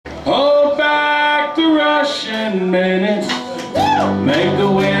rushing minutes make the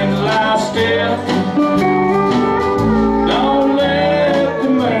wind lie still. Don't let the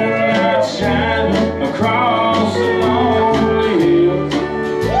moonlight shine across the lonely hill.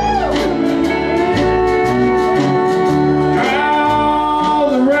 Dry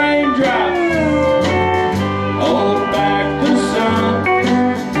all the raindrops, hold back the sun.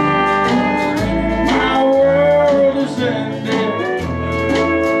 My world is ended,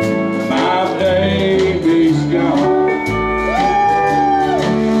 my baby's gone.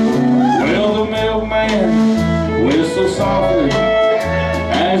 Will the milkman whistle softly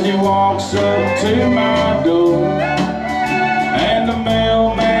as he walks up to my door? And the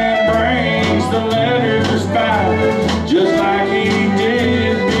mailman brings the letters back just like he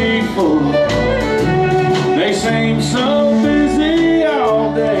did before. They seem so busy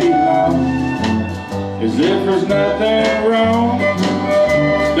all day long, as if there's nothing wrong.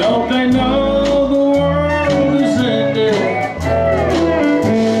 Don't they know the world is ended?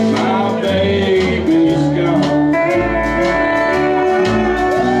 My baby's gone.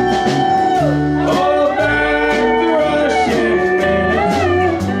 Hold back the rushing minutes,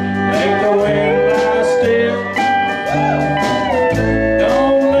 make the wind lie still.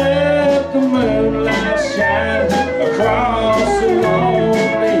 Don't let the moonlight shine across the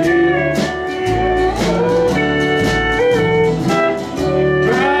lonely hill.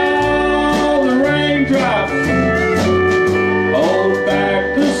 Dry all the raindrops, hold back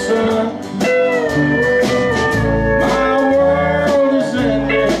the sun. My world is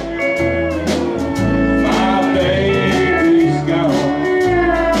ended, my baby's gone.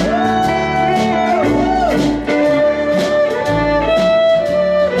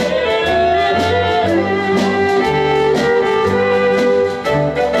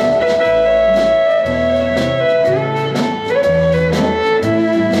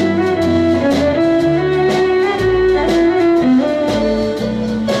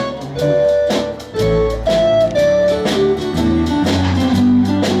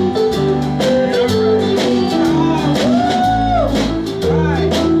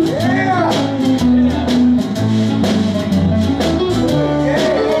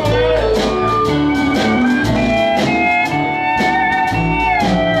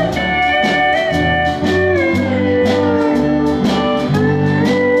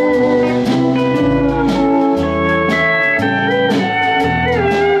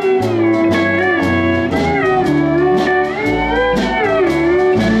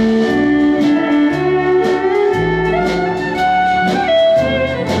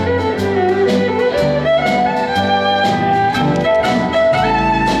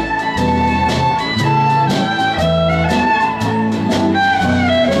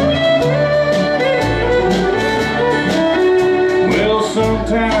 Well,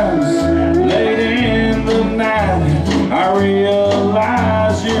 sometimes late in the night I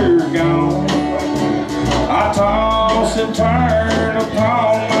realize you're gone. I toss and turn